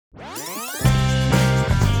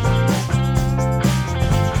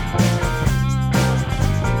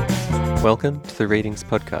Welcome to the Readings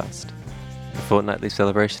Podcast, a fortnightly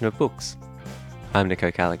celebration of books. I'm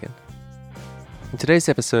Nico Callaghan. In today's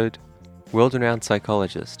episode, world-renowned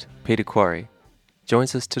psychologist Peter Quarry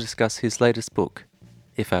joins us to discuss his latest book,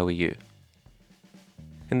 If I Were You.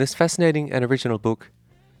 In this fascinating and original book,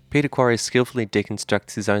 Peter Quarry skillfully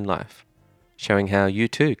deconstructs his own life, showing how you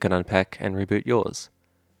too can unpack and reboot yours.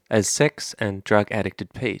 As sex and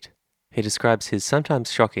drug-addicted Pete, he describes his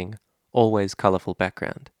sometimes shocking, always colourful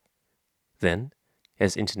background. Then,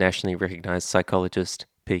 as internationally recognised psychologist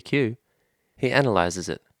PQ, he analyses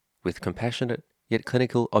it with compassionate yet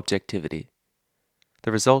clinical objectivity.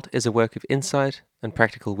 The result is a work of insight and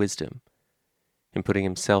practical wisdom. In putting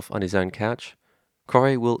himself on his own couch,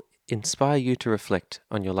 Quarry will inspire you to reflect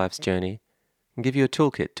on your life's journey and give you a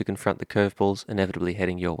toolkit to confront the curveballs inevitably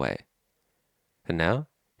heading your way. And now,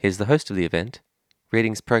 here's the host of the event,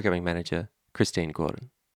 Readings Programming Manager, Christine Gordon.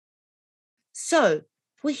 So,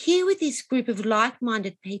 we're here with this group of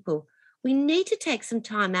like-minded people. We need to take some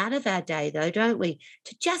time out of our day, though, don't we,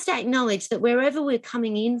 to just acknowledge that wherever we're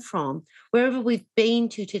coming in from, wherever we've been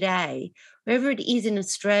to today, wherever it is in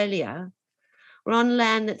Australia, we're on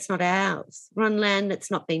land that's not ours. We're on land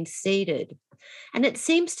that's not been ceded. And it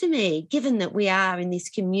seems to me, given that we are in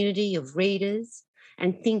this community of readers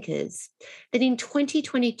and thinkers, that in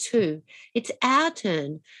 2022, it's our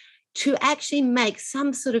turn to actually make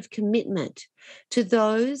some sort of commitment to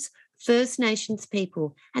those First Nations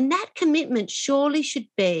people. And that commitment surely should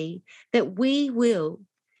be that we will,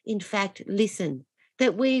 in fact, listen,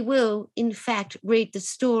 that we will, in fact, read the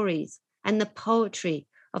stories and the poetry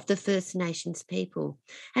of the First Nations people.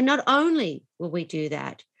 And not only will we do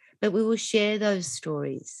that, but we will share those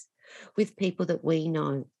stories with people that we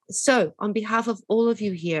know. So on behalf of all of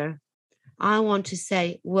you here, I want to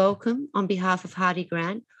say welcome on behalf of Hardy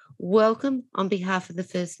Grant. Welcome on behalf of the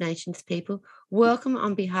First Nations people. Welcome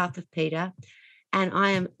on behalf of Peter. And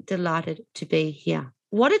I am delighted to be here.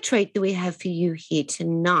 What a treat do we have for you here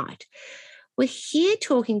tonight. We're here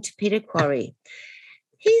talking to Peter Quarry.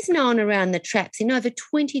 He's known around the traps in over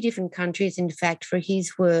 20 different countries, in fact, for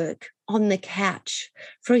his work on the couch,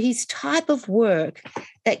 for his type of work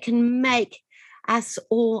that can make us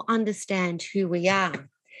all understand who we are.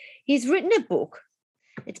 He's written a book.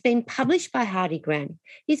 It's been published by Hardy Grant.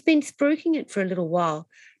 He's been spruiking it for a little while.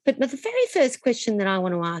 But the very first question that I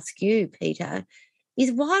want to ask you, Peter,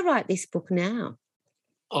 is why write this book now?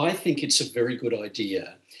 I think it's a very good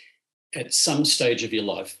idea at some stage of your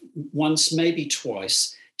life, once, maybe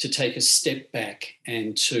twice, to take a step back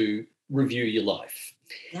and to review your life.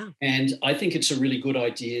 Yeah. And I think it's a really good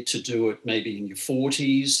idea to do it maybe in your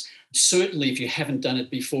 40s. Certainly, if you haven't done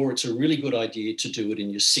it before, it's a really good idea to do it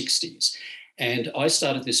in your 60s. And I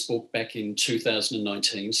started this book back in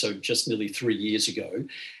 2019, so just nearly 3 years ago.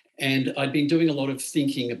 And I'd been doing a lot of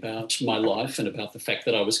thinking about my life and about the fact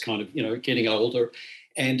that I was kind of, getting older.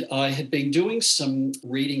 And I had been doing some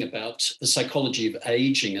reading about the psychology of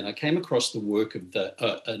aging, and I came across the work of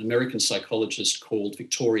an American psychologist called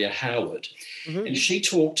Victoria Howard. Mm-hmm. And she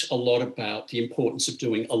talked a lot about the importance of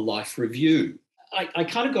doing a life review. I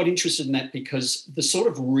kind of got interested in that because the sort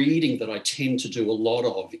of reading that I tend to do a lot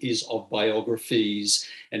of is of biographies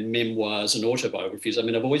and memoirs and autobiographies. I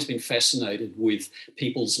mean, I've always been fascinated with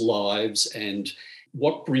people's lives and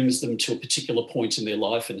what brings them to a particular point in their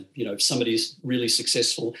life. And, if somebody's really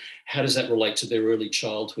successful, how does that relate to their early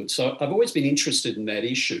childhood? So I've always been interested in that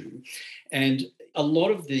issue. And a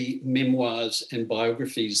lot of the memoirs and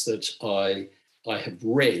biographies that I have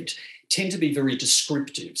read tend to be very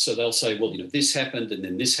descriptive. So they'll say, well, this happened and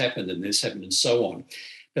then this happened and this happened and so on.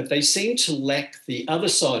 But they seem to lack the other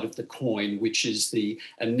side of the coin, which is the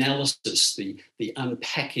analysis, the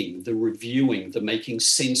unpacking, the reviewing, the making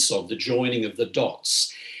sense of, the joining of the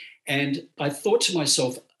dots. And I thought to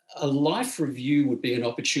myself, a life review would be an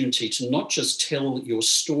opportunity to not just tell your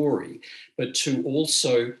story, but to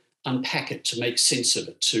also unpack it, to make sense of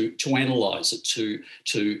it, to analyse it,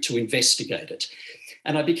 to investigate it.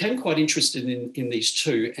 And I became quite interested in these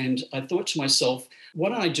two. And I thought to myself, what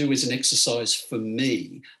don't I do as an exercise for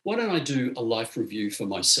me? Why don't I do a life review for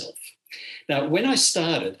myself? Now, when I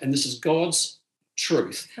started, and this is God's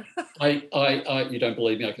truth, I you don't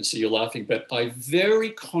believe me, I can see you laughing, but I very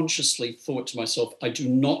consciously thought to myself, I do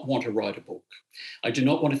not want to write a book. I do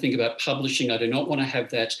not want to think about publishing. I do not want to have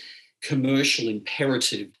that commercial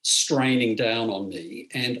imperative straining down on me.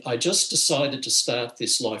 And I just decided to start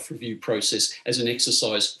this life review process as an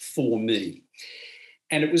exercise for me.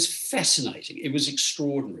 And it was fascinating. It was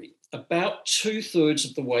extraordinary. About 2/3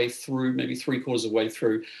 of the way through, maybe 3/4 of the way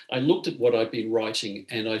through, I looked at what I'd been writing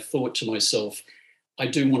and I thought to myself, I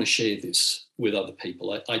do want to share this with other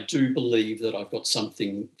people. I do believe that I've got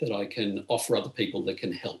something that I can offer other people that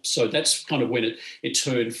can help. So that's kind of when it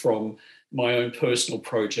turned from my own personal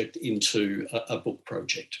project into a book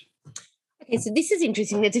project. Okay, so this is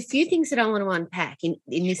interesting. There's a few things that I want to unpack in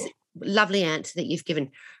this lovely answer that you've given.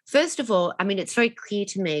 First of all, I mean, it's very clear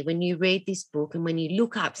to me when you read this book and when you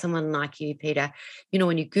look up someone like you, Peter,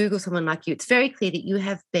 when you Google someone like you, it's very clear that you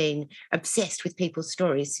have been obsessed with people's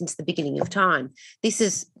stories since the beginning of time. This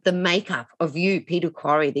is the makeup of you, Peter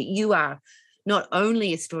Quarry, that you are not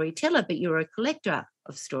only a storyteller, but you're a collector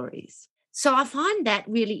of stories. So I find that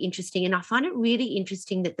really interesting. And I find it really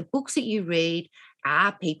interesting that the books that you read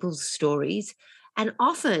are people's stories. And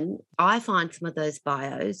often I find some of those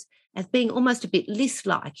bios as being almost a bit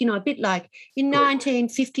list-like, a bit like in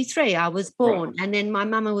 1953 I was born and then my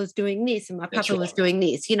mama was doing this and my papa was doing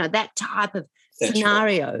this, that type of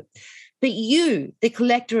scenario. Right. But you, the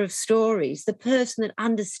collector of stories, the person that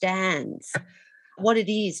understands what it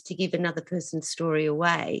is to give another person's story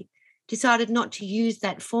away, decided not to use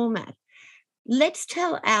that format. Let's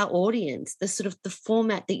tell our audience the sort of the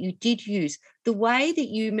format that you did use, the way that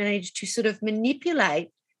you managed to sort of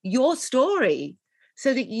manipulate your story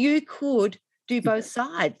so that you could do both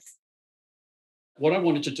sides. What I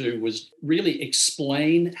wanted to do was really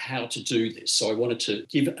explain how to do this. So I wanted to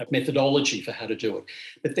give a methodology for how to do it.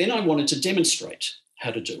 But then I wanted to demonstrate how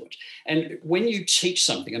to do it. And when you teach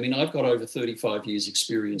something, I mean, I've got over 35 years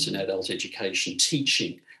experience in adult education,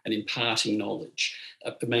 teaching and imparting knowledge,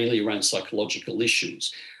 mainly around psychological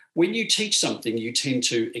issues. When you teach something, you tend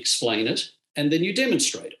to explain it and then you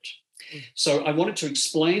demonstrate it. So I wanted to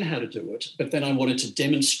explain how to do it, but then I wanted to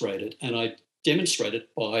demonstrate it, and I demonstrate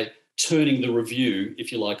it by turning the review,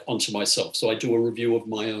 if you like, onto myself. So I do a review of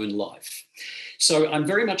my own life. So I'm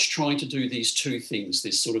very much trying to do these two things,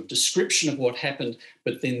 this sort of description of what happened,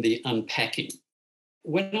 but then the unpacking.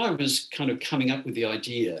 When I was kind of coming up with the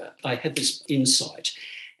idea, I had this insight.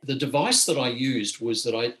 The device that I used was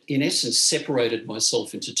that I, in essence, separated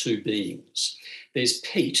myself into two beings. There's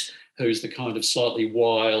Pete, who's the kind of slightly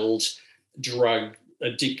wild,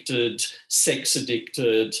 drug-addicted,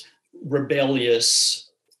 sex-addicted, rebellious.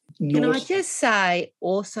 Can I just say,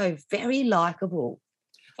 also very likeable.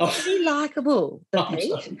 Very likeable, the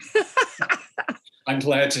Pete. I'm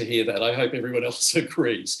glad to hear that. I hope everyone else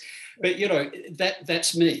agrees. But,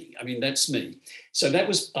 that's me. I mean, that's me. So that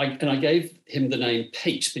was, and I gave him the name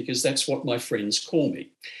Pete because that's what my friends call me.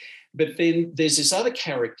 But then there's this other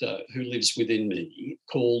character who lives within me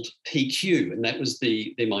called PQ, and that was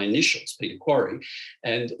they're my initials, Peter Quarry,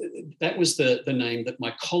 and that was the name that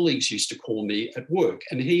my colleagues used to call me at work.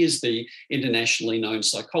 And he is the internationally known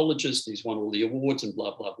psychologist. He's won all the awards and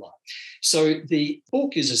blah, blah, blah. So the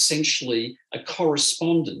book is essentially a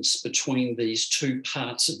correspondence between these two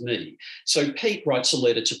parts of me. So Pete writes a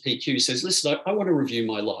letter to PQ, says, listen, I want to review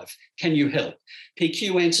my life. Can you help?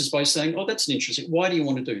 PQ answers by saying, oh, that's interesting. Why do you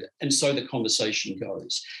want to do that? And so the conversation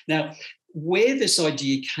goes. Now, where this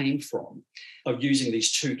idea came from of using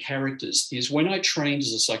these two characters is when I trained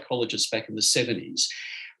as a psychologist back in the 70s,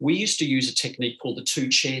 we used to use a technique called the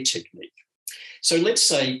two-chair technique. So let's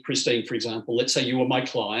say, Christine, for example, let's say you were my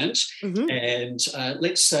client, and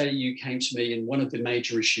let's say you came to me and one of the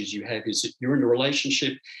major issues you have is that you're in a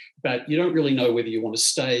relationship, but you don't really know whether you want to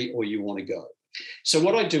stay or you want to go. So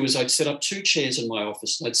what I'd do is I'd set up two chairs in my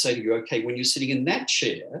office and I'd say to you, okay, when you're sitting in that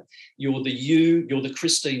chair, you're the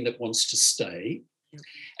Christine that wants to stay.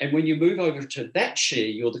 And when you move over to that chair,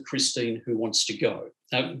 you're the Christine who wants to go.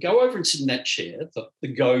 Now, go over and sit in that chair, the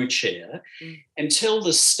go chair, and tell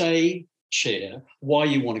the stay chair why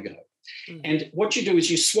you want to go. And what you do is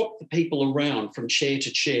you swap the people around from chair to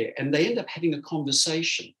chair and they end up having a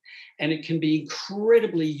conversation. And it can be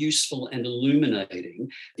incredibly useful and illuminating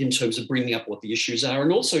in terms of bringing up what the issues are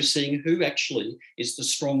and also seeing who actually is the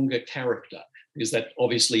stronger character, because that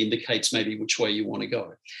obviously indicates maybe which way you want to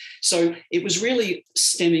go. So it was really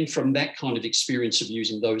stemming from that kind of experience of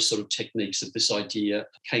using those sort of techniques that this idea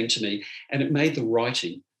came to me, and it made the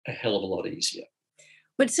writing a hell of a lot easier.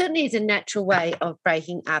 But it certainly is a natural way of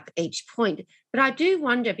breaking up each point. But I do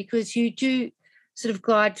wonder, because you do sort of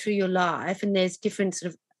glide through your life and there's different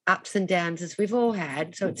sort of ups and downs as we've all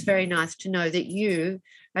had. So it's very nice to know that you,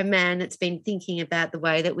 a man that's been thinking about the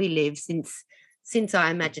way that we live since I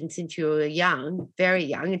imagine, since you were young, very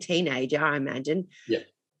young, a teenager, I imagine. Yeah.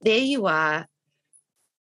 There you are,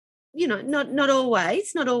 not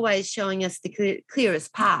always showing us the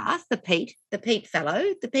clearest path, the Pete fellow.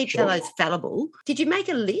 The Pete fellow's fallible. Did you make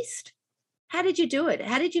a list? How did you do it?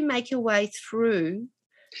 How did you make your way through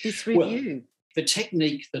this review? The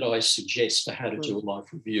technique that I suggest for how to do a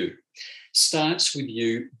life review starts with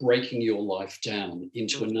you breaking your life down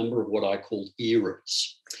into a number of what I call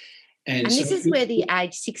eras. And so this is where the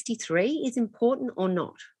age 63 is important or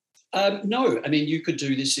not? No, I mean, you could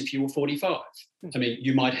do this if you were 45. I mean,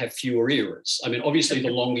 you might have fewer eras. I mean, obviously, the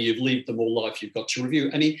longer you've lived, the more life you've got to review.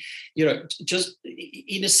 I mean, just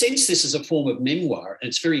in a sense, this is a form of memoir, and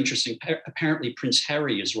it's very interesting. Apparently, Prince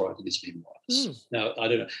Harry is writing his memoirs. Now, I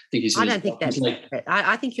don't know.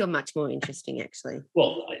 I think you're much more interesting, actually.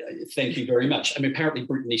 Well, thank you very much. I mean, apparently,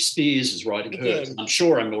 Britney Spears is writing hers. I'm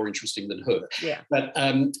sure I'm more interesting than her. Yeah.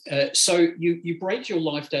 But so you break your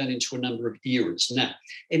life down into a number of eras. Now,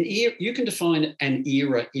 you can define an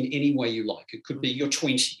era in any way you like. It could be your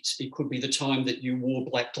 20s. It could be the time that you wore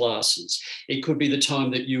black glasses. It could be the time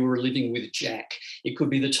that you were living with Jack. It could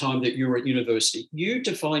be the time that you were at university. You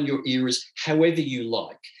define your eras however you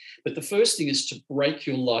like. But the first thing is to break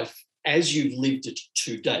your life as you've lived it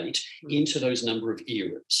to date into those number of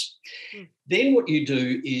eras. Then what you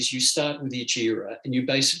do is you start with each era and you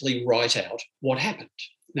basically write out what happened.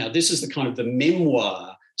 Now, this is the kind of the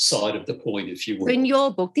memoir side of the point, if you will. So in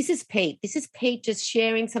your book, this is Pete. This is Pete just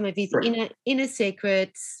sharing some of his inner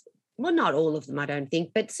secrets. Well, not all of them, I don't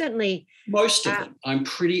think, but certainly most of them. I'm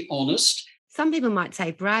pretty honest. Some people might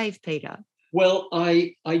say brave, Peter. Well,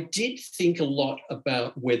 I did think a lot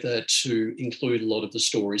about whether to include a lot of the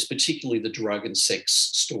stories, particularly the drug and sex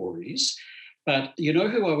stories. But you know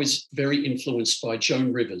who I was very influenced by?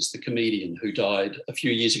 Joan Rivers, the comedian who died a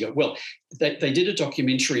few years ago. Well, they did a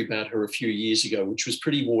documentary about her a few years ago, which was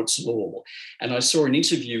pretty warts and all. And I saw an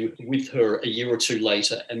interview with her a year or two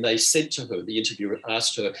later, and they said to her, the interviewer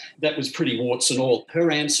asked her, that was pretty warts and all.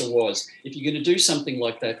 Her answer was, if you're going to do something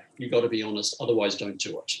like that, you've got to be honest, otherwise don't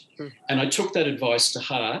do it. And I took that advice to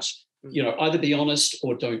heart. Either be honest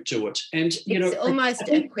or don't do it. And, it's almost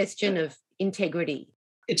a question of integrity.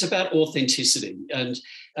 It's about authenticity. And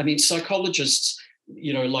I mean, psychologists,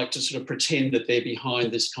 like to sort of pretend that they're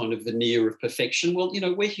behind this kind of veneer of perfection. Well,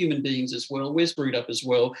 we're human beings as well. We're screwed up as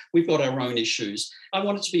well. We've got our own issues. I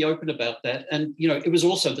wanted to be open about that. And, it was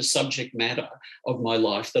also the subject matter of my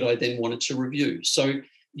life that I then wanted to review. So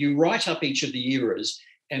you write up each of the eras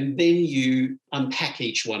and then you unpack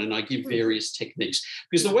each one, and I give various techniques.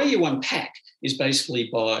 Because the way you unpack is basically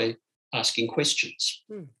by asking questions.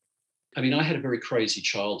 I mean, I had a very crazy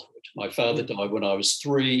childhood. My father died when I was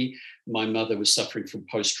 3. My mother was suffering from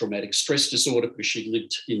post-traumatic stress disorder because she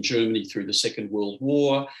lived in Germany through the Second World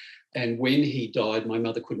War. And when he died, my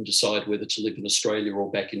mother couldn't decide whether to live in Australia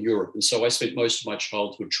or back in Europe. And so I spent most of my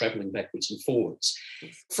childhood travelling backwards and forwards.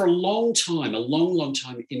 For a long time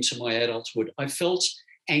into my adulthood, I felt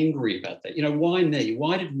angry about that. Why me?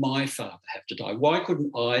 Why did my father have to die? Why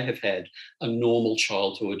couldn't I have had a normal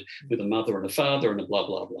childhood with a mother and a father and a blah,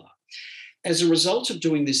 blah, blah? As a result of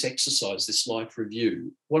doing this exercise, this life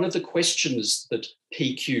review, one of the questions that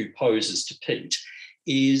PQ poses to Pete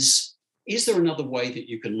is there another way that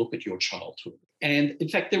you can look at your childhood? And in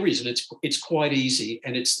fact, there is, and it's quite easy.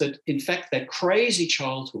 And it's that, in fact, that crazy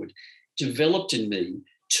childhood developed in me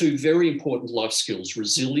 2 very important life skills: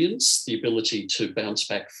 resilience, the ability to bounce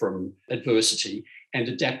back from adversity, and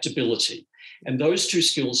adaptability. And those 2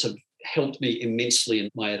 skills have helped me immensely in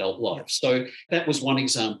my adult life. So that was one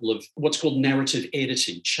example of what's called narrative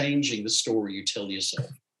editing, changing the story you tell yourself.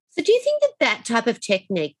 So do you think that type of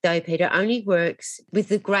technique, though, Peter, only works with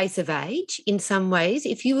the grace of age in some ways?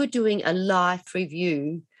 If you were doing a life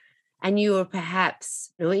review and you were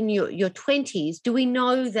perhaps in your 20s, do we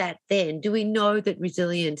know that then? Do we know that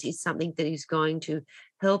resilience is something that is going to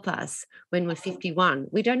help us when we're 51?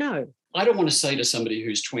 We don't know. I don't want to say to somebody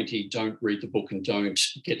who's 20, don't read the book and don't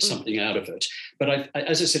get something out of it. But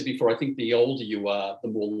as I said before, I think the older you are, the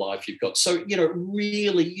more life you've got. So,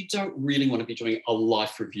 really, you don't really want to be doing a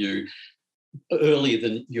life review earlier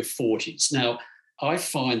than your 40s. Now, I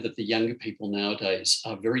find that the younger people nowadays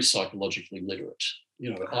are very psychologically literate.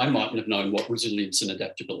 I mightn't have known what resilience and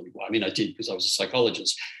adaptability were. I mean, I did because I was a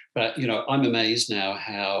psychologist. But, I'm amazed now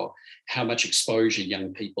how much exposure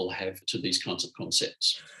young people have to these kinds of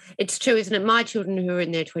concepts. It's true, isn't it? My children who are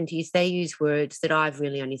in their 20s, they use words that I've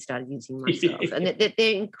really only started using myself. And that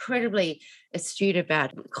they're incredibly astute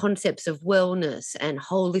about concepts of wellness and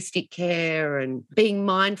holistic care and being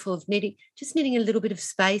mindful of needing a little bit of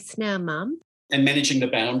space now, Mum. And managing the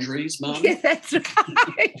boundaries, Mum. Yeah, that's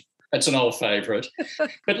right. That's an old favourite.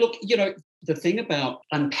 But look, the thing about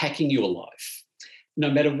unpacking your life, no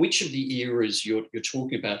matter which of the eras you're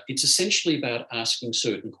talking about, it's essentially about asking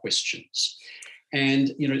certain questions.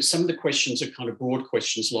 And, some of the questions are kind of broad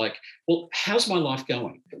questions like, well, how's my life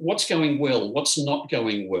going? What's going well? What's not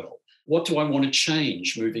going well? What do I want to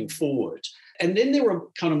change moving forward? And then there are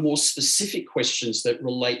kind of more specific questions that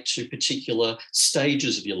relate to particular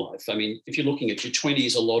stages of your life. I mean, if you're looking at your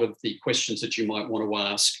 20s, a lot of the questions that you might want to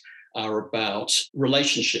ask are about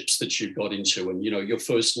relationships that you got into and, your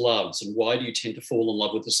first loves, and why do you tend to fall in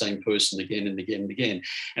love with the same person again and again and again.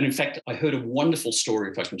 And in fact, I heard a wonderful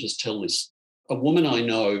story, if I can just tell this. A woman I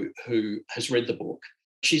know who has read the book,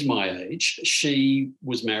 she's my age. She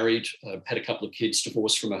was married, had a couple of kids,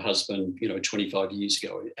 divorced from her husband, 25 years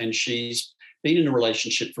ago. And she's been in a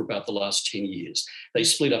relationship for about the last 10 years. They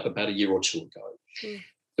split up about a year or two ago. Mm.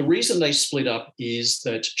 The reason they split up is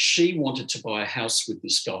that she wanted to buy a house with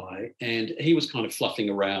this guy, and he was kind of fluffing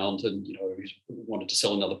around and, wanted to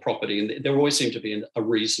sell another property. And there always seemed to be a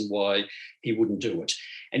reason why he wouldn't do it.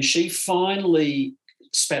 And she finally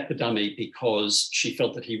spat the dummy because she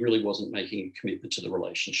felt that he really wasn't making a commitment to the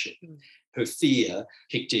relationship. Mm. Her fear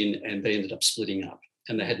kicked in and they ended up splitting up,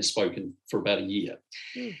 and they hadn't spoken for about a year.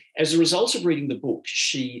 Mm. As a result of reading the book,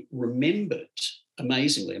 she remembered,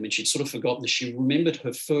 amazingly, I mean, she'd sort of forgotten this, she remembered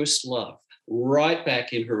her first love right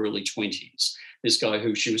back in her early 20s, this guy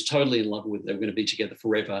who she was totally in love with. They were going to be together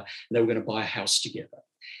forever, and they were going to buy a house together.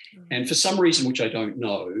 And for some reason, which I don't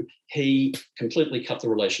know, he completely cut the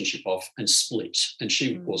relationship off and split. And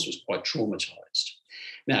she, of course, was quite traumatized.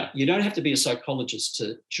 Now, you don't have to be a psychologist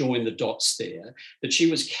to join the dots there, but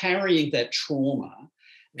she was carrying that trauma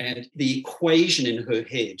and the equation in her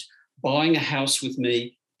head, buying a house with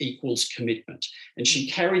me equals commitment. And she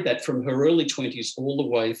carried that from her early 20s all the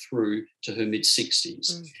way through to her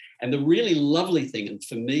mid-60s. And the really lovely thing, and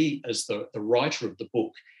for me as the writer of the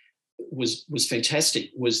book, was fantastic,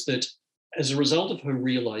 was that as a result of her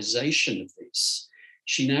realization of this,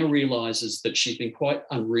 she now realizes that she's been quite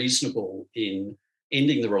unreasonable in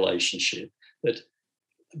ending the relationship, that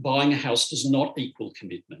buying a house does not equal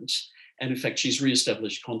commitment. And in fact, she's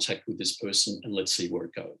reestablished contact with this person, and let's see where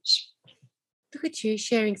it goes. Look at you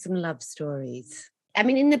sharing some love stories. I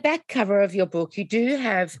mean, in the back cover of your book, you do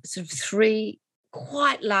have sort of 3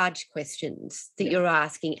 quite large questions that you're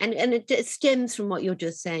asking, and it stems from what you're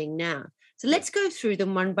just saying now. So let's go through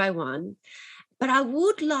them one by one. But I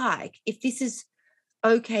would like, if this is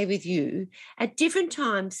okay with you, at different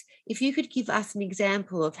times, if you could give us an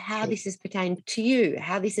example of how this has pertained to you,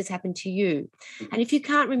 how this has happened to you. And if you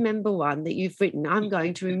can't remember one that you've written, I'm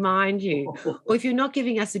going to remind you. Or if you're not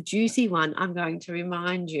giving us a juicy one, I'm going to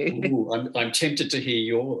remind you. Ooh, I'm tempted to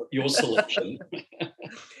hear your selection.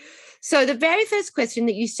 So the very first question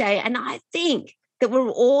that you say, and I think that we're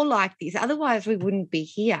all like this, otherwise we wouldn't be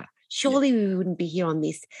here. Surely we wouldn't be here on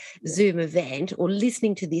this Zoom event or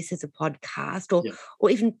listening to this as a podcast or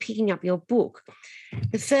even picking up your book.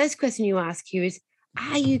 The first question you ask here is,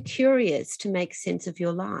 are you curious to make sense of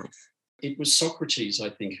your life? It was Socrates, I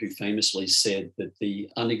think, who famously said that the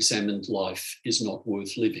unexamined life is not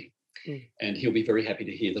worth living. And he'll be very happy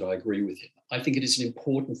to hear that I agree with him. I think it is an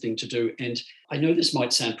important thing to do. And I know this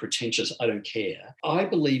might sound pretentious. I don't care. I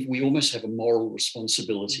believe we almost have a moral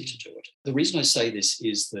responsibility to do it. The reason I say this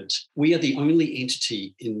is that we are the only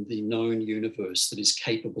entity in the known universe that is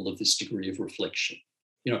capable of this degree of reflection.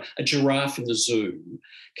 A giraffe in the zoo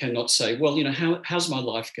cannot say, well, how's my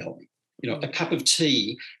life going? A cup of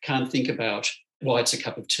tea can't think about why it's a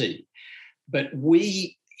cup of tea. But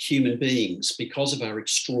we human beings, because of our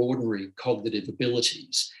extraordinary cognitive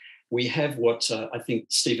abilities, we have what I think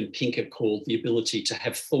Steven Pinker called the ability to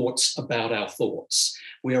have thoughts about our thoughts.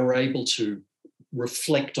 We are able to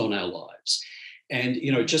reflect on our lives. And,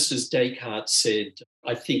 just as Descartes said,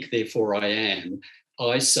 I think, therefore I am,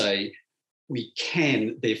 I say, we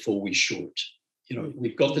can, therefore we should.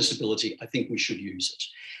 We've got this ability. I think we should use it.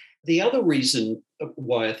 The other reason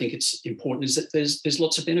why I think it's important is that there's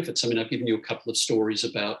lots of benefits. I mean, I've given you a couple of stories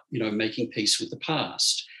about, making peace with the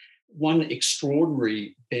past. One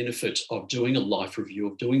extraordinary benefit of doing a life review,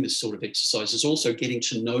 of doing this sort of exercise, is also getting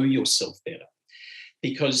to know yourself better.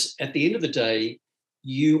 Because at the end of the day,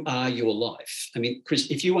 you are your life. I mean,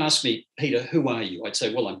 Chris, if you ask me, Peter, who are you? I'd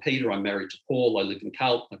say, well, I'm Peter. I'm married to Paul. I live in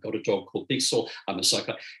Carlton. I've got a dog called Pixel. I'm a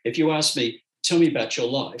psychologist. If you ask me, tell me about your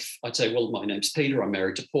life, I'd say, well, my name's Peter. I'm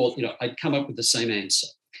married to Paul. I'd come up with the same answer.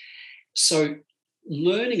 So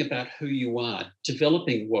learning about who you are,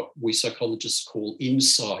 developing what we psychologists call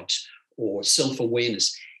insight or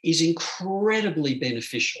self-awareness, is incredibly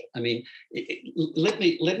beneficial. I mean, let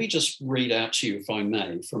me just read out to you, if I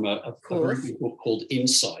may, from a very good book called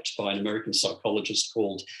Insight by an American psychologist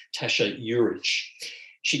called Tasha Eurich.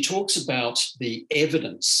 She talks about the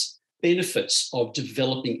benefits of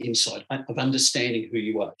developing insight, of understanding who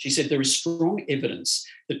you are. She said there is strong evidence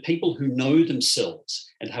that people who know themselves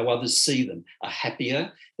and how others see them are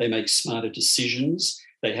happier, they make smarter decisions,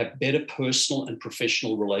 They have better personal and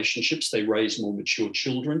professional relationships. They raise more mature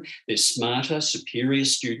children. They're smarter, superior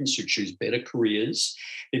students who choose better careers.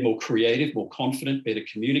 They're more creative, more confident, better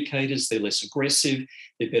communicators. They're less aggressive.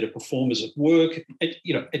 They're better performers at work,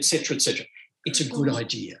 et cetera, et cetera. It's a good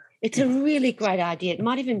idea. It's a really great idea. It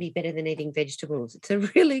might even be better than eating vegetables. It's a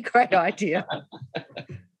really great idea.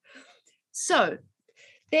 So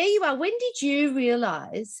there you are. When did you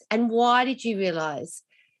realise, and why did you realise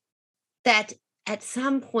that at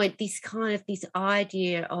some point this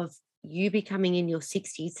idea of you becoming in your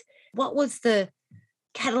 60s, what was the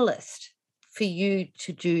catalyst for you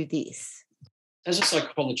to do this? As a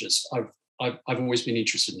psychologist, I've always been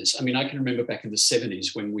interested in this. I mean, I can remember back in the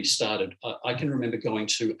 70s when we started, I can remember going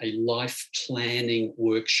to a life planning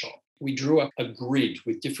workshop. We drew up a grid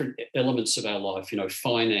with different elements of our life,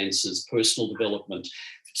 finances, personal development,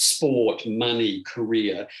 sport, money,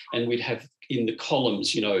 career, and we'd have in the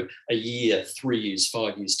columns, a year, 3 years,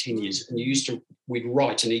 5 years, 10 years, and we'd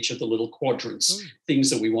write in each of the little quadrants things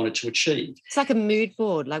that we wanted to achieve. It's like a mood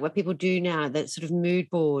board, like what people do now, that sort of mood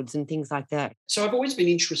boards and things like that. So I've always been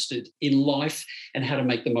interested in life and how to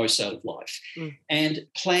make the most out of life. And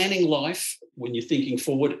planning life, when you're thinking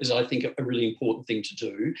forward, is, I think, a really important thing to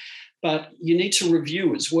do. But you need to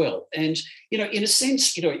review as well. And, in a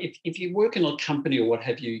sense, if you work in a company or what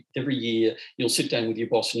have you, every year you'll sit down with your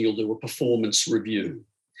boss and you'll do a performance review.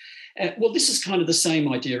 Well, this is kind of the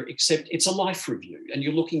same idea, except it's a life review and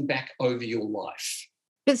you're looking back over your life.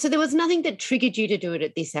 But so there was nothing that triggered you to do it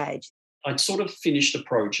at this age? I'd sort of finished a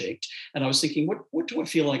project and I was thinking, what do I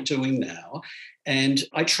feel like doing now? And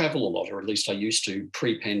I travel a lot, or at least I used to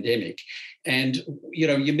pre-pandemic. And,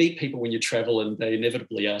 you meet people when you travel and they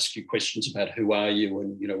inevitably ask you questions about who are you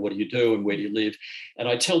and, what do you do and where do you live? And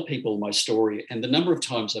I tell people my story, and the number of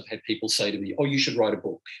times I've had people say to me, oh, you should write a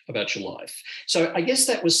book about your life. So I guess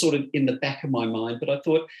that was sort of in the back of my mind, but I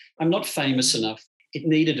thought I'm not famous enough. It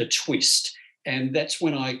needed a twist. And that's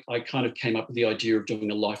when I kind of came up with the idea of doing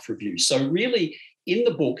a life review. So really, in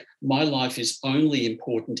the book, my life is only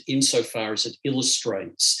important insofar as it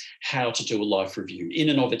illustrates how to do a life review in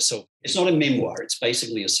and of itself. It's not a memoir. It's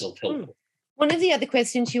basically a self-help book. One of the other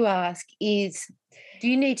questions you ask is, do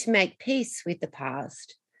you need to make peace with the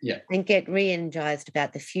past and get re-energized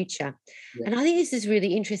about the future? Yeah. And I think this is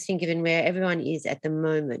really interesting given where everyone is at the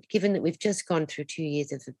moment, given that we've just gone through 2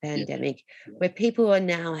 years of the pandemic, where people are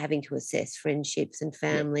now having to assess friendships and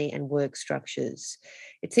family and work structures.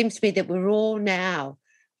 It seems to me that we're all now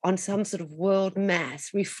on some sort of world mass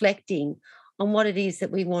reflecting on what it is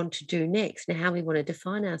that we want to do next and how we want to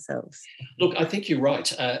define ourselves. Look, I think you're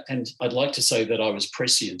right. And I'd like to say that I was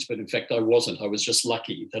prescient, but in fact I wasn't. I was just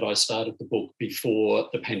lucky that I started the book before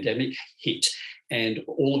the pandemic hit. And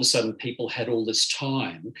all of a sudden people had all this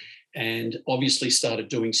time and obviously started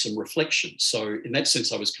doing some reflection. So in that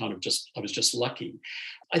sense, I was just lucky.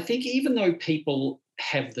 I think even though people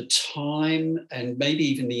have the time and maybe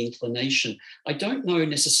even the inclination, I don't know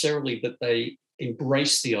necessarily that they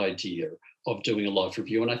embrace the idea of doing a life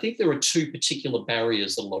review. And I think there are two particular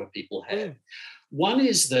barriers that a lot of people have. One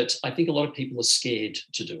is that I think a lot of people are scared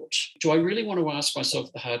to do it. Do I really want to ask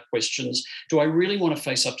myself the hard questions? Do I really want to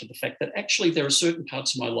face up to the fact that actually there are certain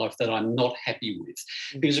parts of my life that I'm not happy with?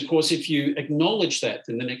 Because, of course, if you acknowledge that,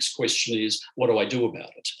 then the next question is, what do I do about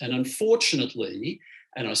it? And unfortunately,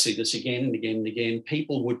 and I see this again and again and again,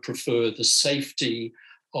 people would prefer the safety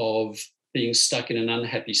of being stuck in an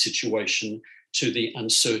unhappy situation to the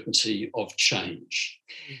uncertainty of change.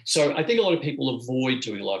 So I think a lot of people avoid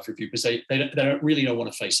doing a life review because they don't really want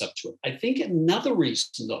to face up to it. I think another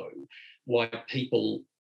reason, though, why people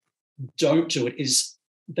don't do it is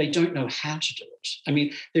they don't know how to do it. I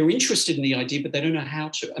mean, they're interested in the idea, but they don't know how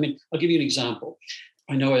to. I mean, I'll give you an example.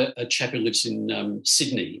 I know a chap who lives in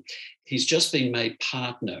Sydney. He's just been made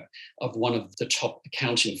partner of one of the top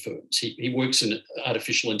accounting firms. He works in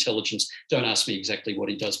artificial intelligence. Don't ask me exactly what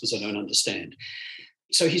he does because I don't understand.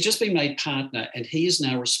 So he's just been made partner and he is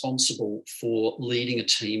now responsible for leading a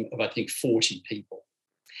team of, I think, 40 people.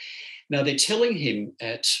 Now, they're telling him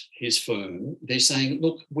at his firm, they're saying,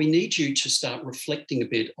 look, we need you to start reflecting a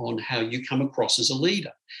bit on how you come across as a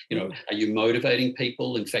leader. Are you motivating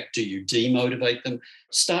people? In fact, do you demotivate them?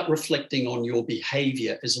 Start reflecting on your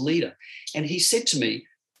behavior as a leader. And he said to me,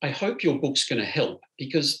 I hope your book's going to help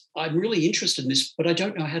because I'm really interested in this, but I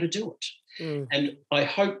don't know how to do it. And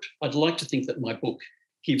I'd like to think that my book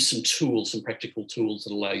gives some tools, some practical tools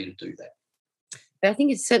that allow you to do that. I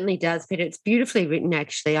think it certainly does, Peter. It's beautifully written,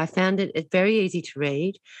 actually. I found it very easy to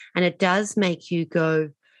read, and it does make you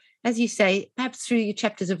go, as you say, perhaps through your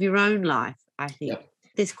chapters of your own life, I think. Yep.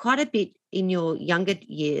 There's quite a bit in your younger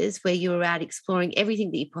years where you were out exploring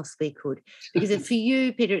everything that you possibly could. Because for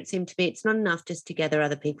you, Peter, it seemed to be it's not enough just to gather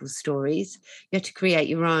other people's stories. You have to create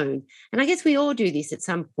your own. And I guess we all do this at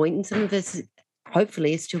some point, and some of us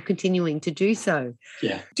hopefully are still continuing to do so.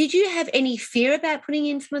 Yeah. Did you have any fear about putting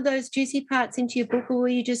in some of those juicy parts into your book, or were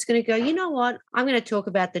you just going to go, you know what, I'm going to talk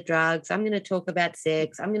about the drugs, I'm going to talk about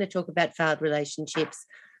sex, I'm going to talk about failed relationships,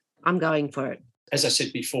 I'm going for it? As I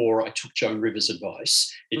said before, I took Joan Rivers'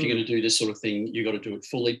 advice. If you're going to do this sort of thing, you've got to do it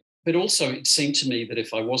fully. But also it seemed to me that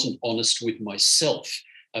if I wasn't honest with myself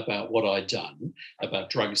about what I'd done, about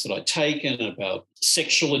drugs that I'd taken, about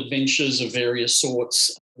sexual adventures of various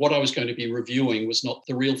sorts, what I was going to be reviewing was not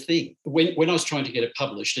the real thing. When I was trying to get it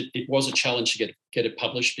published, it was a challenge to get it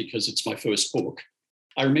published because it's my first book.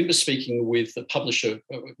 I remember speaking with a publisher,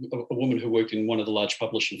 a woman who worked in one of the large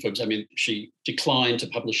publishing firms. I mean, she declined to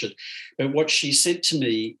publish it. But what she said to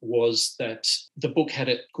me was that the book had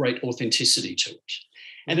a great authenticity to it.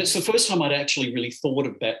 And it's the first time I'd actually really thought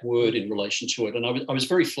of that word in relation to it. And I was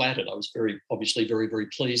very flattered. I was obviously very, very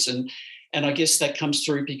pleased. And I guess that comes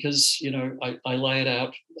through because, I lay it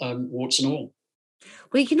out, warts and all.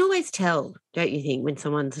 Well, you can always tell, don't you think, when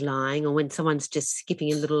someone's lying or when someone's just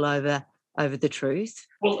skipping a little over the truth?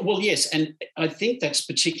 Well, yes. And I think that's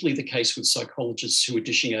particularly the case with psychologists who are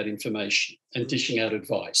dishing out information and dishing out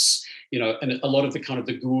advice, and a lot of the kind of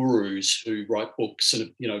the gurus who write books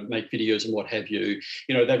and, make videos and what have you,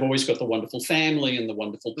 they've always got the wonderful family and the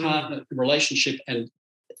wonderful partner relationship. And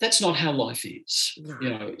that's not how life is,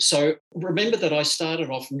 No. So remember that I started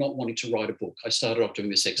off not wanting to write a book. I started off doing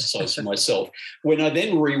this exercise for myself. When I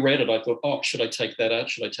then reread it, I thought, oh, should I take that out?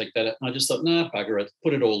 Should I take that out? And I just thought, nah, bugger it,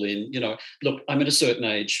 put it all in. Look, I'm at a certain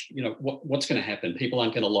age, what's going to happen? People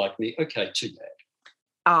aren't going to like me. Okay, too bad.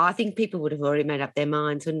 Oh, I think people would have already made up their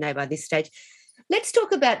minds, wouldn't they, by this stage? Let's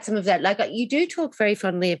talk about some of that. Like you do talk very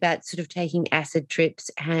fondly about sort of taking acid trips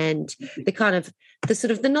and the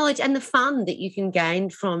sort of the knowledge and the fun that you can gain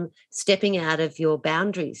from stepping out of your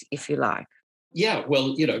boundaries, if you like. Yeah,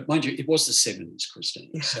 well, mind you, it was the 70s,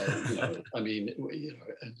 Christine. So, I mean,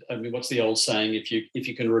 what's the old saying? If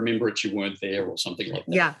you can remember it, you weren't there, or something like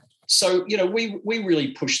that. Yeah. So, we really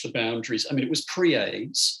pushed the boundaries. I mean, it was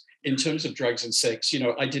pre-AIDS in terms of drugs and sex.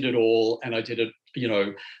 I did it all, and I did it,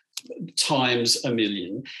 times a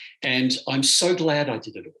million. And I'm so glad I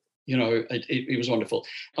did it all. It was wonderful.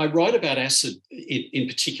 I write about acid in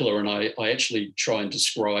particular, and I actually try and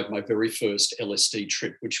describe my very first LSD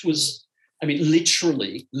trip, which was,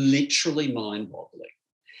 literally mind-boggling.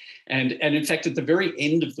 And in fact, at the very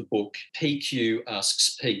end of the book, PQ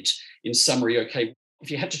asks Pete, in summary, okay,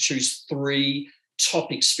 if you had to choose 3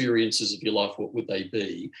 top experiences of your life, what would they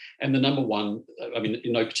be? And the number one, in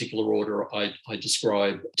no particular order, I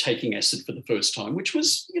describe taking acid for the first time, which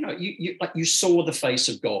was, you saw the face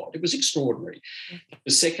of God. It was extraordinary.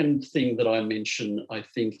 The second thing that I mention, I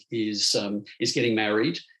think, is getting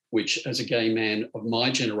married, which, as a gay man of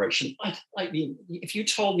my generation, if you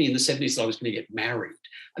told me in the 70s that I was going to get married,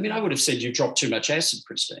 I would have said you dropped too much acid,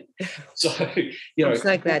 Christine. So, I'm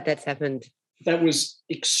so glad that's happened. That was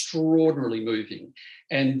extraordinarily moving.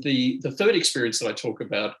 And the third experience that I talk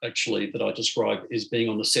about, actually, that I describe, is being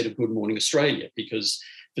on the set of Good Morning Australia, because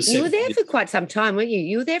you were there for quite some time, weren't you?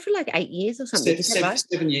 You were there for like 8 years or something.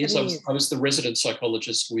 Seven years. I was the resident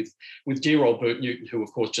psychologist with dear old Bert Newton, who,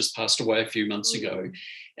 of course, just passed away a few months ago.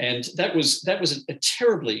 And that was a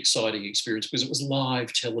terribly exciting experience because it was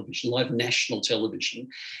live television, live national television.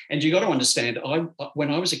 And you got to understand,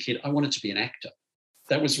 when I was a kid, I wanted to be an actor.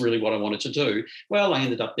 That was really what I wanted to do. Well, I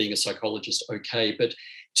ended up being a psychologist, okay. But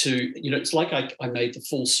it's like I made the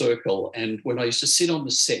full circle. And when I used to sit on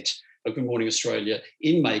the set of Good Morning Australia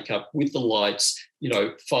in makeup with the lights,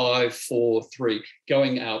 5, 4, 3,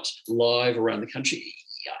 going out live around the country,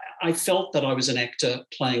 I felt that I was an actor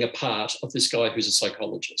playing a part of this guy who's a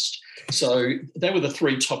psychologist. So they were the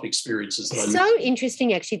 3 top experiences that I lived. So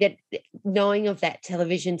interesting, actually, that knowing of that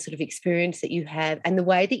television sort of experience that you have and the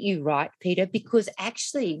way that you write, Peter, because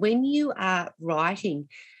actually when you are writing,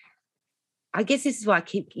 I guess this is why I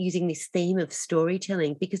keep using this theme of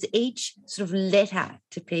storytelling, because each sort of letter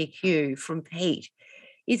to PQ from Pete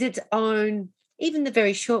is its own, even the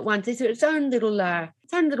very short ones, is its own little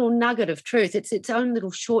nugget of truth. It's its own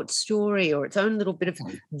little short story or its own little bit of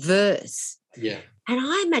verse. Yeah. And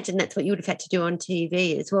I imagine that's what you would have had to do on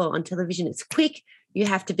TV as well. On television, it's quick. You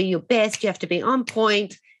have to be your best. You have to be on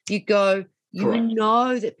point. You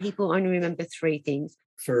know that people only remember 3 things.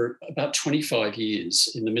 For about 25 years,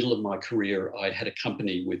 in the middle of my career, I had a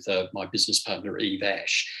company with my business partner, Eve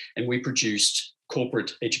Ash, and we produced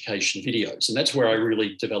corporate education videos. And that's where I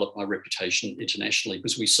really developed my reputation internationally,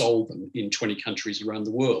 because we sold them in 20 countries around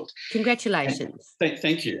the world. Congratulations.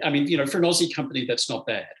 Thank you. I mean, for an Aussie company, that's not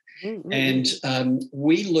bad. Mm-hmm. And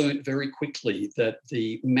we learned very quickly that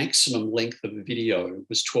the maximum length of a video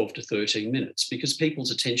was 12 to 13 minutes, because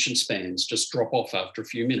people's attention spans just drop off after a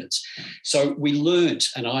few minutes. So we learned,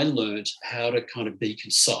 and I learned, how to kind of be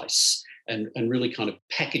concise and really kind of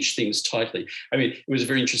package things tightly. I mean, it was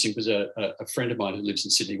very interesting because a friend of mine who lives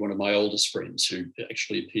in Sydney, one of my oldest friends who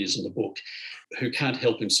actually appears in the book, who can't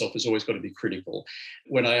help himself, has always got to be critical.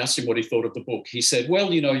 When I asked him what he thought of the book, he said,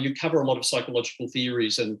 well, you cover a lot of psychological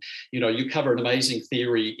theories and, you cover an amazing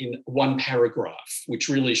theory in one paragraph, which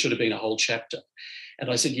really should have been a whole chapter. And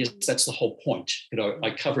I said, yes, that's the whole point.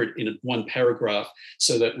 I cover it in one paragraph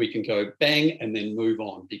so that we can go bang and then move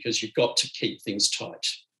on, because you've got to keep things tight.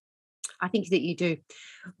 I think that you do.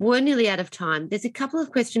 We're nearly out of time. There's a couple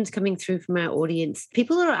of questions coming through from our audience.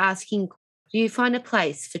 People are asking, do you find a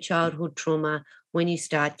place for childhood trauma when you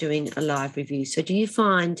start doing a live review? So do you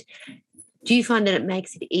find that it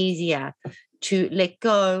makes it easier to let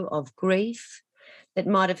go of grief that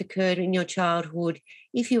might have occurred in your childhood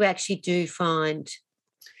if you actually do find?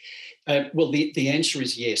 Well, the answer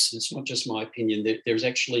is yes, and it's not just my opinion. There's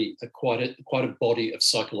actually quite a body of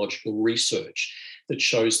psychological research that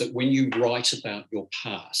shows that when you write about your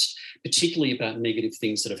past, particularly about negative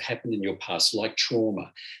things that have happened in your past, like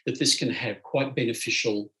trauma, that this can have quite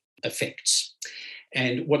beneficial effects.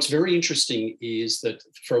 And what's very interesting is that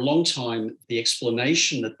for a long time, the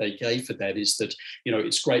explanation that they gave for that is that,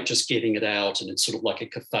 it's great just getting it out, and it's sort of like a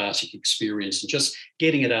cathartic experience, and just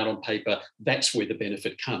getting it out on paper, that's where the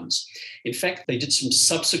benefit comes. In fact, they did some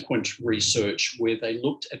subsequent research where they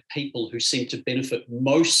looked at people who seemed to benefit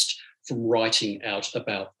most from writing out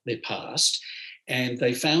about their past. And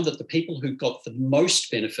they found that the people who got the most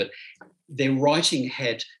benefit, their writing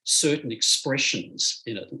had certain expressions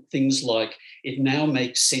in it, things like, it now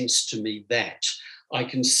makes sense to me that. I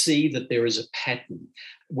can see that there is a pattern.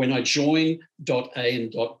 When I join dot A and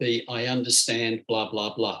dot B, I understand blah,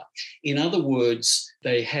 blah, blah. In other words,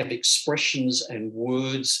 they have expressions and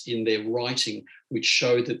words in their writing which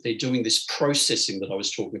show that they're doing this processing that I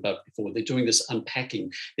was talking about before. They're doing this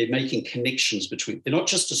unpacking. They're making connections between. They're not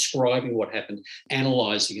just describing what happened,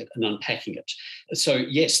 analysing it and unpacking it. So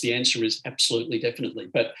yes, the answer is absolutely, definitely.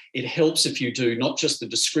 But it helps if you do not just the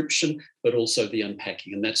description, but also the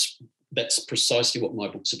unpacking. And that's precisely what my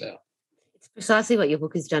book's about. It's precisely what your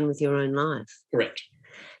book has done with your own life. Correct.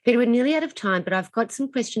 Peter, we're nearly out of time, but I've got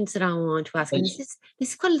some questions that I want to ask. And Please. this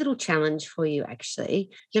is quite a little challenge for you, actually.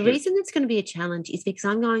 The Sure. reason it's going to be a challenge is because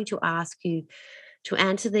I'm going to ask you to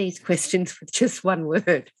answer these questions with just one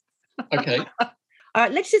word. Okay. All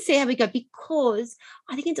right, let's just see how we go, because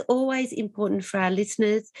I think it's always important for our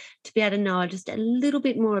listeners to be able to know just a little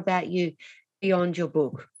bit more about you beyond your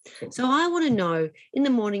book. Cool. So I want to know, in the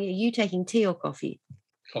morning, are you taking tea or coffee?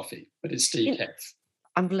 Coffee, but it's decaf.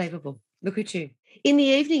 Unbelievable. Look at you. In the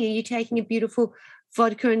evening, are you taking a beautiful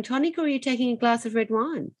vodka and tonic, or are you taking a glass of red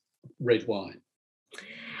wine? Red wine.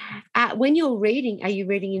 When you're reading, are you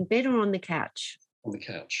reading in bed or on the couch? On the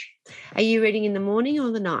couch. Are you reading in the morning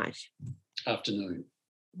or the night? Afternoon.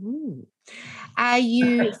 Are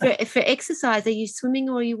you, for exercise, are you swimming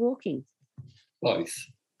or are you walking? Both.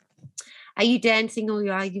 Are you dancing or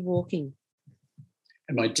are you walking?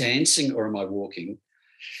 Am I dancing or am I walking?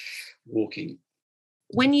 Walking.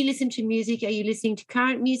 When you listen to music, are you listening to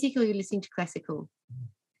current music or are you listening to classical?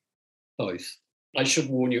 Both. I should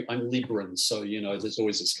warn you, I'm Libran, so, there's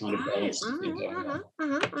always this kind of balance thing going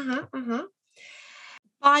on.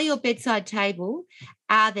 By your bedside table,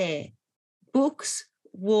 are there books,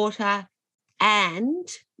 water, and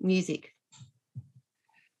music?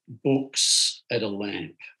 Books and a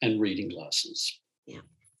lamp and reading glasses.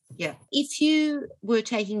 Yeah. If you were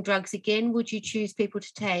taking drugs again, would you choose people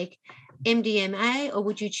to take MDMA or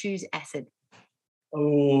would you choose acid?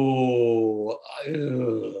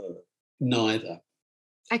 Neither.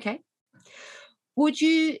 Okay. Would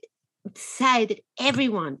you say that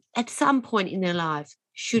everyone at some point in their lives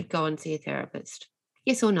should go and see a therapist?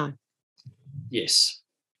 Yes or no? Yes.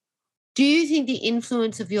 Do you think the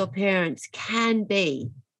influence of your parents can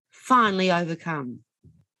be finally overcome?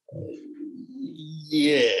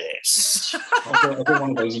 Yes. I got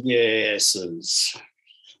one of those yeses.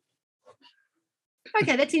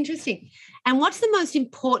 Okay, that's interesting. And what's the most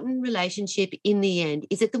important relationship in the end?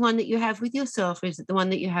 Is it the one that you have with yourself, or is it the one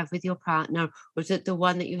that you have with your partner, or is it the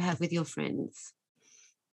one that you have with your friends?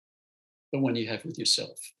 The one you have with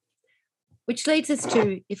yourself. Which leads us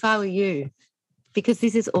to, if I were you, because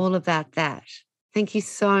this is all about that. Thank you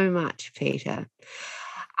so much, Peter.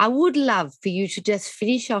 I would love for you to just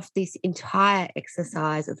finish off this entire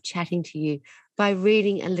exercise of chatting to you by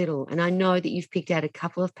reading a little. And I know that you've picked out a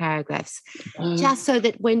couple of paragraphs, just so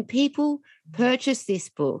that when people purchase this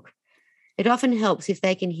book, it often helps if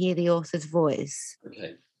they can hear the author's voice.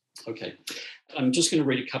 Okay. I'm just going to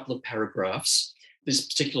read a couple of paragraphs. This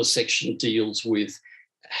particular section deals with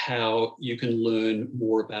how you can learn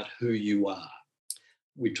more about who you are.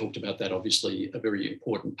 We talked about that, obviously, a very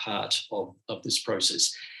important part of this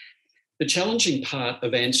process. The challenging part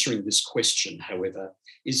of answering this question, however,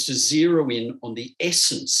 is to zero in on the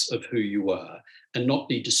essence of who you are and not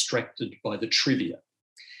be distracted by the trivia.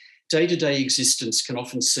 Day-to-day existence can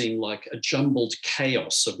often seem like a jumbled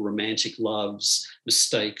chaos of romantic loves,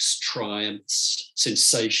 mistakes, triumphs,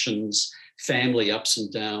 sensations, family ups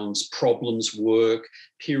and downs, problems, work,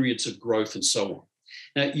 periods of growth, and so on.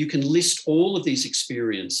 Now, you can list all of these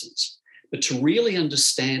experiences, but to really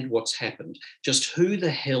understand what's happened, just who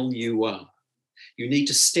the hell you are, you need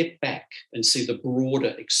to step back and see the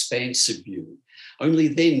broader, expansive view. Only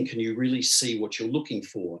then can you really see what you're looking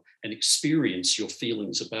for and experience your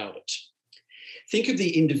feelings about it. Think of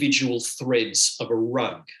the individual threads of a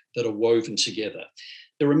rug that are woven together.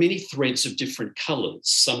 There are many threads of different colours,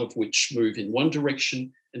 some of which move in one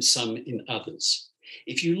direction and some in others.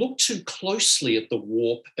 If you look too closely at the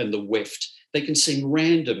warp and the weft, they can seem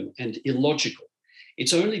random and illogical.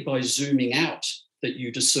 It's only by zooming out that you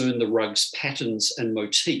discern the rug's patterns and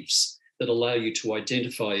motifs that allow you to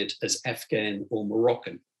identify it as Afghan or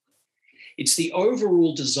Moroccan. It's the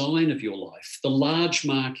overall design of your life, the large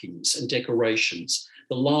markings and decorations,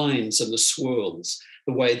 the lines and the swirls,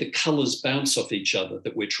 the way the colours bounce off each other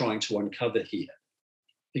that we're trying to uncover here.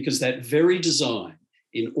 Because that very design,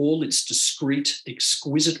 in all its discrete,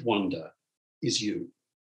 exquisite wonder, is you.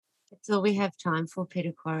 That's all we have time for,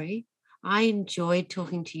 Peter Quarry. I enjoyed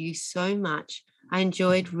talking to you so much. I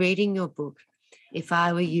enjoyed reading your book, If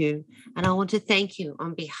I Were You. And I want to thank you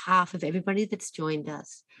on behalf of everybody that's joined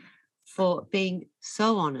us for being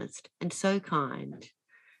so honest and so kind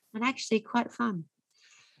and actually quite fun.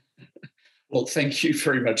 Well, thank you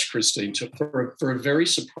very much, Christine, for a very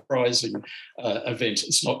surprising event.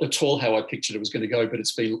 It's not at all how I pictured it was going to go, but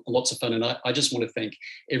it's been lots of fun. And I just want to thank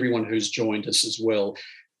everyone who's joined us as well,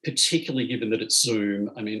 particularly given that it's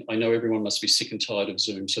Zoom. I mean, I know everyone must be sick and tired of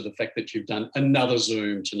Zoom. So the fact that you've done another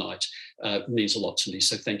Zoom tonight means a lot to me.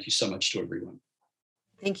 So thank you so much to everyone.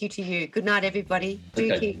 Thank you to you. Good night, everybody.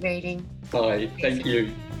 Do keep reading. Bye. Thank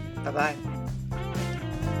you. Bye-bye.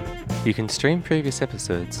 You can stream previous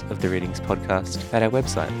episodes of the Readings podcast at our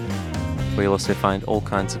website, where you'll also find all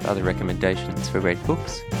kinds of other recommendations for great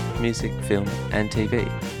books, music, film, and TV.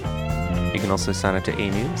 You can also sign up to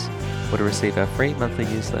e-news or to receive our free monthly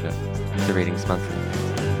newsletter, The Readings Monthly.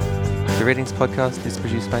 The Readings podcast is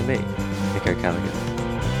produced by me, Nick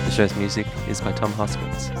O'Callaghan. The show's music is by Tom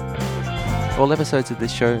Hoskins. All episodes of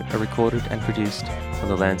this show are recorded and produced on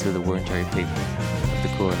the lands of the Wurundjeri people of the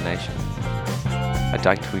Kulin Nation. I'd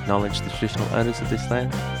like to acknowledge the traditional owners of this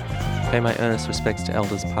land, pay my earnest respects to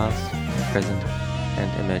elders past, present,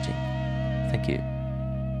 and emerging.